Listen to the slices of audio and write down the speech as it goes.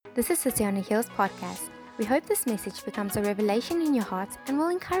This is City on a Hill's podcast. We hope this message becomes a revelation in your heart and will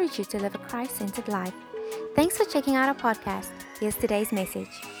encourage you to live a Christ-centered life. Thanks for checking out our podcast. Here's today's message.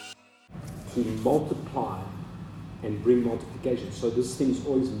 To multiply and bring multiplication. So this thing's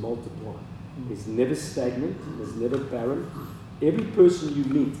always multiplying. It's never stagnant, it's never barren. Every person you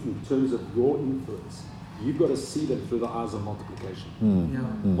meet in terms of your influence, you've got to see them through the eyes of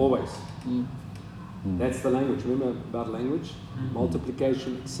multiplication. Always. That's the language. Remember about language?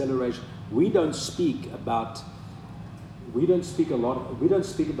 Multiplication, acceleration. We don't speak about the devil in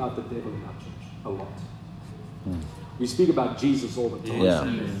our church a lot. We speak about Jesus all the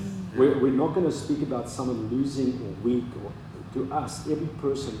time. We're not going to speak about someone losing or weak. To us, every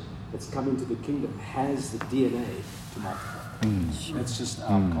person that's come into the kingdom has the DNA to multiply. That's just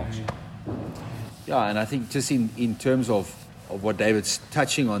our culture. Yeah, and I think just in terms of what David's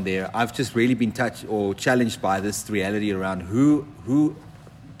touching on there, I've just really been touched or challenged by this reality around who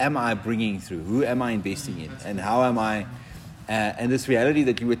am I bringing through? Who am I investing in? And how am I... and this reality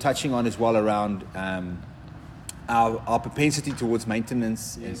that you were touching on as well around our propensity towards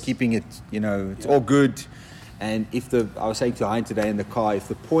maintenance and keeping it, it's all good. And I was saying to Hein today in the car, if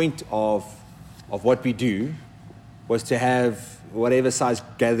the point of what we do was to have whatever size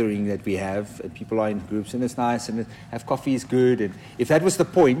gathering that we have, and people are in groups, and it's nice, and have coffee is good, and if that was the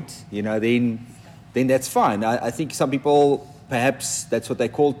point, then that's fine. I think some people, perhaps that's what they're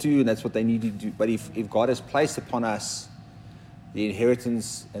called to, and that's what they need to do. But if God has placed upon us the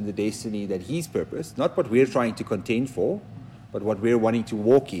inheritance and the destiny that He's purposed, not what we're trying to contend for, but what we're wanting to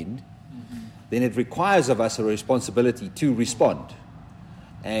walk in, then it requires of us a responsibility to respond.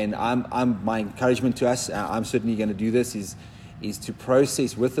 And my encouragement to us, I'm certainly going to do this, is to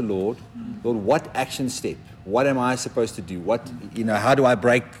process with the Lord, what action step, what am I supposed to do? How do I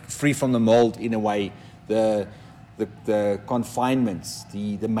break free from the mold in a way, the confinements,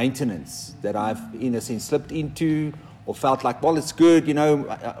 the maintenance that I've, in a sense, slipped into or felt like, well, it's good,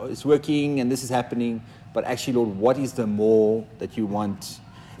 it's working and this is happening. But actually, Lord, what is the more that you want?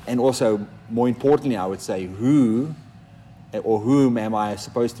 And also, more importantly, I would say, who or whom am I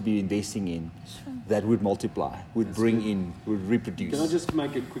supposed to be investing in that would multiply, would bring in, would reproduce? Can I just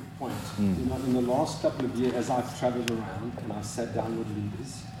make a quick point? In the last couple of years, as I've traveled around and I've sat down with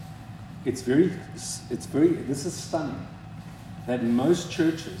leaders, this is stunning, that most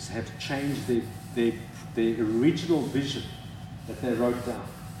churches have changed their original vision that they wrote down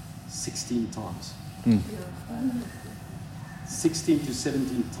 16 times. 16 to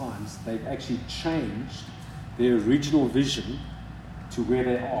 17 times, they've actually changed their original vision to where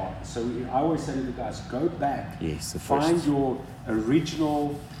they are. So I always say to the guys, go back, find your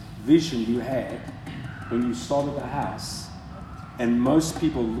original vision you had when you started the house. And most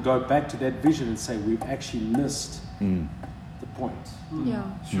people go back to that vision and say, we've actually missed the point.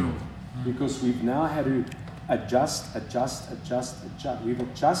 Sure. Because we've now had to adjust. We've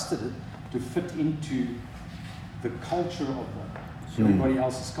adjusted it to fit into the culture of everybody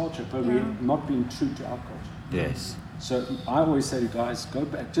else's culture, but we're not being true to our culture. Yes. So I always say to guys, go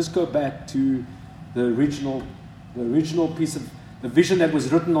back to the original piece of the vision that was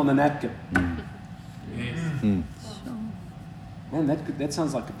written on the napkin. Man, that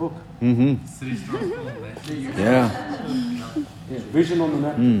sounds like a book. Vision on the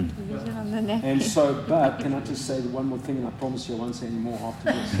napkin. Vision on the napkin. And so, but can I just say one more thing, and I promise you I won't say any more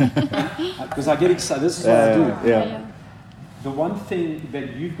after this. Because I get excited. This is what I do. The one thing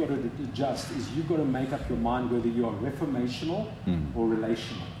that you've got to adjust is you've got to make up your mind whether you are reformational or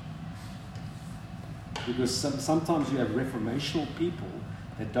relational. Because sometimes you have reformational people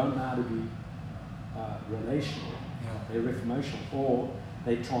that don't know how to be relational. They're reformational, or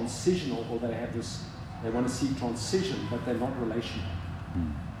they're transitional, or they want to see transition, but they're not relational.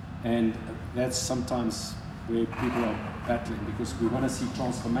 And that's sometimes where people are battling, because we want to see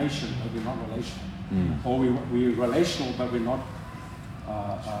transformation, but we're not relational. Or we're relational, but we're not,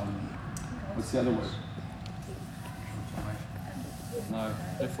 what's the other word? No.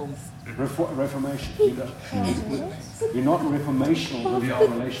 Reformation. We're not reformational, we're not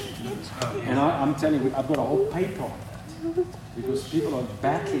relational. And I'm telling you, I've got a whole paper on that. Because people are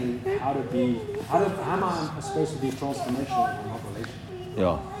battling how am I supposed to be transformational and not relational?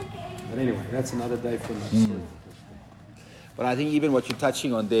 Yeah. But anyway, that's another day for another story. But I think even what you're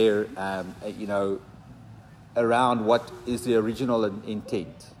touching on there, around what is the original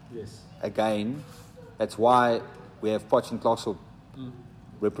intent. Yes. Again, that's why we have Potch and Clarksville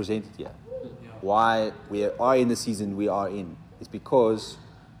represented here. Why we are in the season we are in. It's because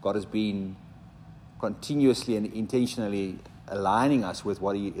God has been continuously and intentionally aligning us with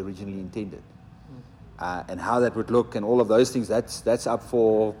what He originally intended. and how that would look and all of those things, that's up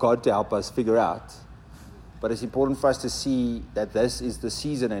for God to help us figure out. But it's important for us to see that this is the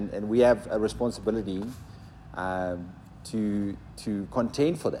season, and we have a responsibility to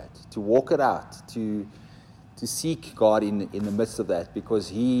contend for that, to walk it out, to seek God in the midst of that, because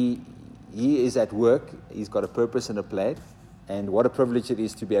He is at work. He's got a purpose and a plan, and what a privilege it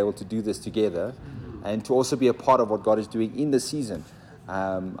is to be able to do this together, and to also be a part of what God is doing in the season.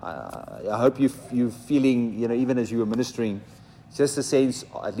 I hope you're feeling, even as you were ministering, just a sense,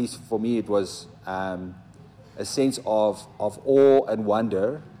 at least for me, it was a sense of awe and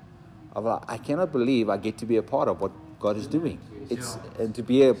wonder. I cannot believe I get to be a part of what God is doing. And to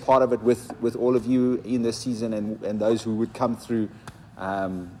be a part of it with all of you in this season and those who would come through.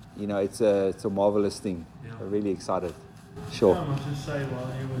 It's a marvelous thing. Yeah. I'm really excited. Sure. I must just say, while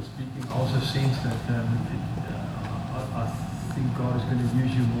you were speaking, I also sense that I think God is going to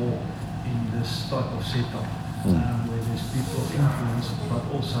use you more in this type of setup, where there's people of influence, but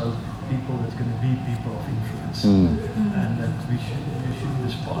also people that's going to be people of influence, and that you shouldn't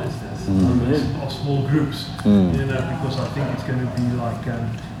despise that. Our small groups, because I think it's going to be like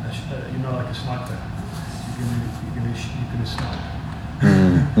like a sniper. You're going to snipe.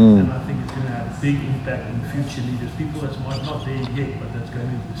 And I think it's going to have a big impact on future leaders, people that might not there yet, but that's going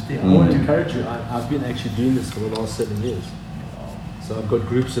to step. I want to encourage you. I've been actually doing this for the last 7 years. So I've got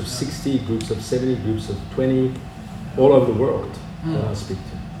groups of 60, groups of 70, groups of 20, all over the world that I speak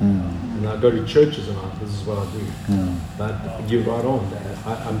to. And I go to churches and this is what I do. But you're right on.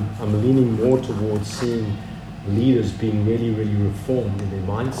 I'm leaning more towards seeing leaders being really, really reformed in their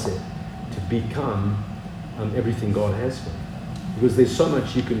mindset to become everything God has for them. Because there's so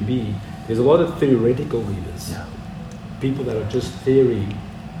much you can be. There's a lot of theoretical leaders. People that are just theory,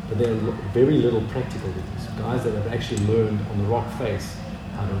 but they're very little practical leaders. Guys that have actually learned on the rock face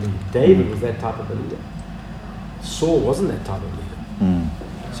how to lead. David was that type of a leader. Saul wasn't that type of leader.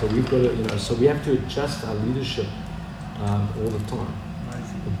 So we've got to, so we have to adjust our leadership all the time.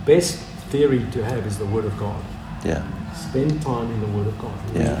 The best theory to have is the Word of God. Spend time in the Word of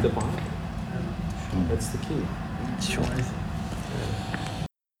God. Read the Bible. That's the key. Sure.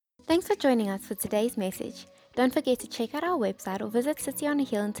 Thanks for joining us for today's message. Don't forget to check out our website or visit City on a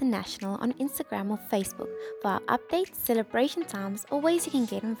Hill International on Instagram or Facebook for our updates, celebration times, or ways you can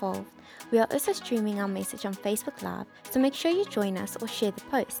get involved. We are also streaming our message on Facebook Live, so make sure you join us or share the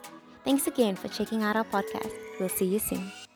post. Thanks again for checking out our podcast. We'll see you soon.